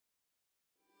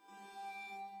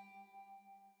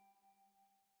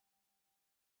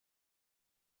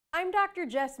I'm Dr.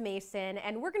 Jess Mason,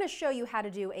 and we're going to show you how to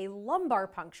do a lumbar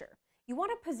puncture. You want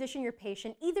to position your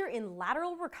patient either in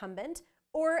lateral recumbent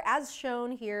or, as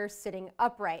shown here, sitting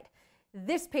upright.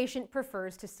 This patient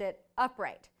prefers to sit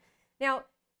upright. Now,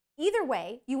 either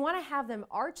way, you want to have them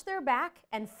arch their back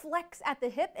and flex at the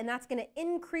hip, and that's going to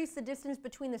increase the distance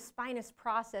between the spinous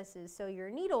processes so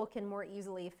your needle can more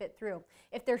easily fit through.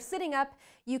 If they're sitting up,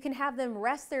 you can have them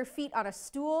rest their feet on a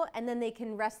stool, and then they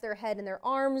can rest their head and their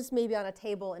arms maybe on a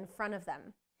table in front of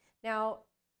them. Now,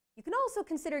 you can also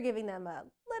consider giving them a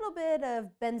little bit of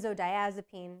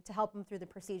benzodiazepine to help them through the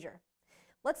procedure.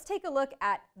 Let's take a look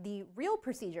at the real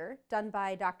procedure done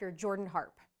by Dr. Jordan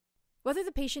Harp. Whether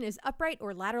the patient is upright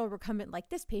or lateral recumbent like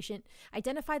this patient,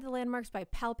 identify the landmarks by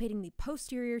palpating the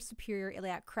posterior superior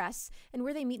iliac crests, and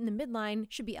where they meet in the midline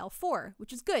should be L4,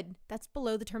 which is good. That's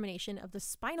below the termination of the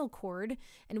spinal cord,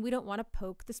 and we don't want to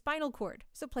poke the spinal cord,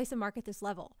 so place a mark at this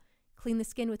level. Clean the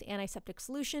skin with antiseptic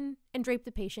solution, and drape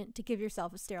the patient to give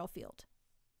yourself a sterile field.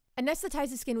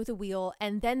 Anesthetize the skin with a wheel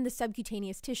and then the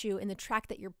subcutaneous tissue in the track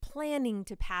that you're planning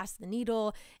to pass the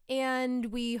needle, and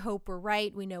we hope we're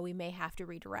right. We know we may have to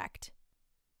redirect.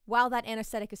 While that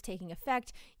anesthetic is taking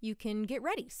effect, you can get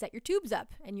ready. Set your tubes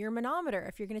up and your manometer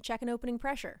if you're going to check an opening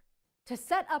pressure. To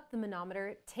set up the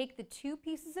manometer, take the two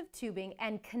pieces of tubing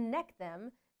and connect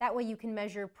them. That way you can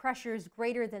measure pressures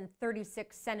greater than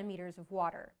 36 centimeters of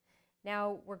water.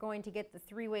 Now we're going to get the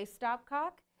three-way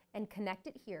stopcock and connect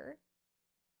it here.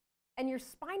 And your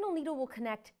spinal needle will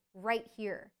connect right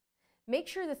here. Make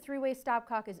sure the three-way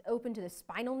stopcock is open to the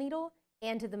spinal needle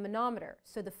and to the manometer,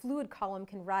 so the fluid column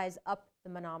can rise up the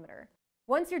manometer.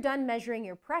 Once you're done measuring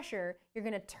your pressure, you're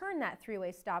going to turn that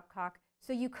three-way stopcock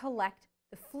so you collect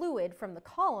the fluid from the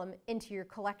column into your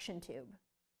collection tube.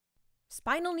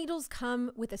 Spinal needles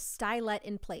come with a stylet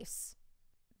in place.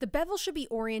 The bevel should be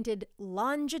oriented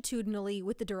longitudinally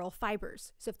with the dural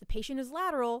fibers. So if the patient is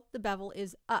lateral, the bevel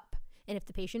is up. And if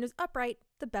the patient is upright,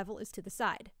 the bevel is to the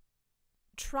side.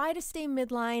 Try to stay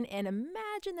midline and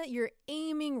imagine that you're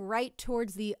aiming right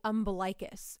towards the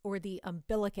umbilicus or the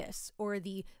umbilicus or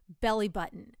the belly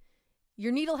button.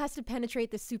 Your needle has to penetrate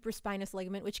the supraspinous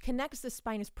ligament, which connects the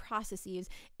spinous processes,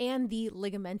 and the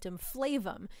ligamentum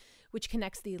flavum, which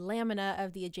connects the lamina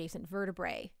of the adjacent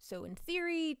vertebrae. So in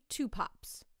theory, 2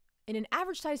 pops. In an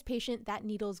average-sized patient, that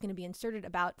needle is going to be inserted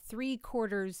about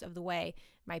 3/4 of the way.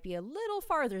 Might be a little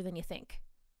farther than you think.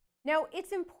 Now,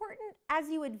 it's important as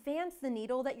you advance the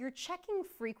needle that you're checking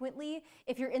frequently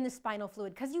if you're in the spinal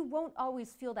fluid, because you won't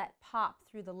always feel that pop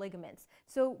through the ligaments.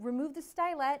 So remove the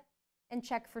stylet and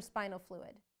check for spinal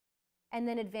fluid, and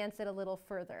then advance it a little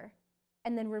further.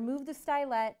 And then remove the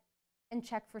stylet and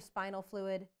check for spinal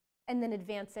fluid, and then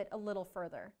advance it a little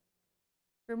further.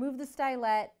 Remove the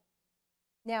stylet.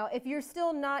 Now, if you're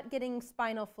still not getting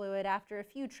spinal fluid after a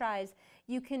few tries,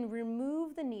 you can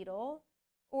remove the needle,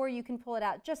 or you can pull it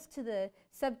out just to the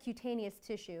subcutaneous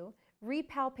tissue,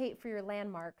 repalpate for your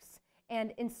landmarks,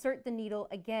 and insert the needle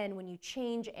again when you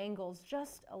change angles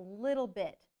just a little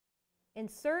bit.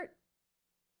 Insert.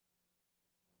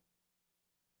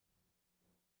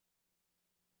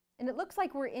 And it looks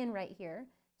like we're in right here.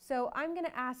 So I'm going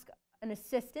to ask an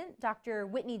assistant, Dr.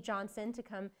 Whitney Johnson, to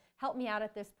come help me out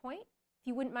at this point. If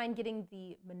you wouldn't mind getting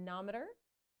the manometer,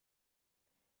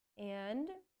 and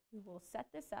we will set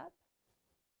this up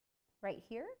right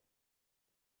here.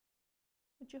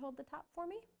 Would you hold the top for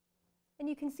me? And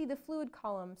you can see the fluid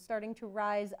column starting to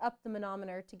rise up the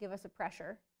manometer to give us a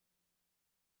pressure.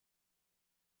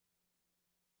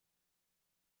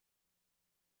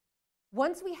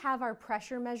 Once we have our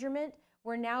pressure measurement,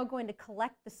 we're now going to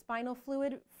collect the spinal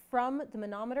fluid from the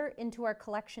manometer into our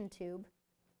collection tube.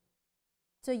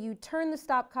 So you turn the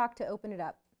stopcock to open it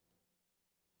up.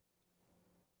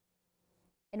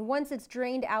 And once it's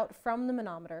drained out from the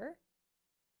manometer,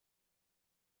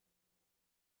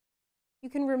 you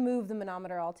can remove the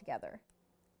manometer altogether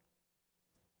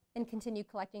and continue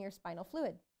collecting your spinal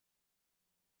fluid.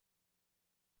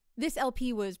 This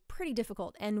LP was pretty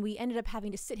difficult, and we ended up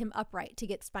having to sit him upright to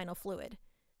get spinal fluid.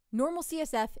 Normal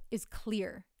CSF is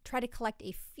clear. Try to collect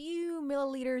a few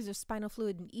milliliters of spinal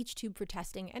fluid in each tube for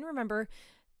testing, and remember,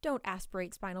 don't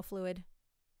aspirate spinal fluid.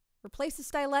 Replace the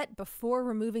stylet before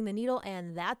removing the needle,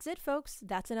 and that's it, folks.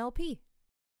 That's an LP.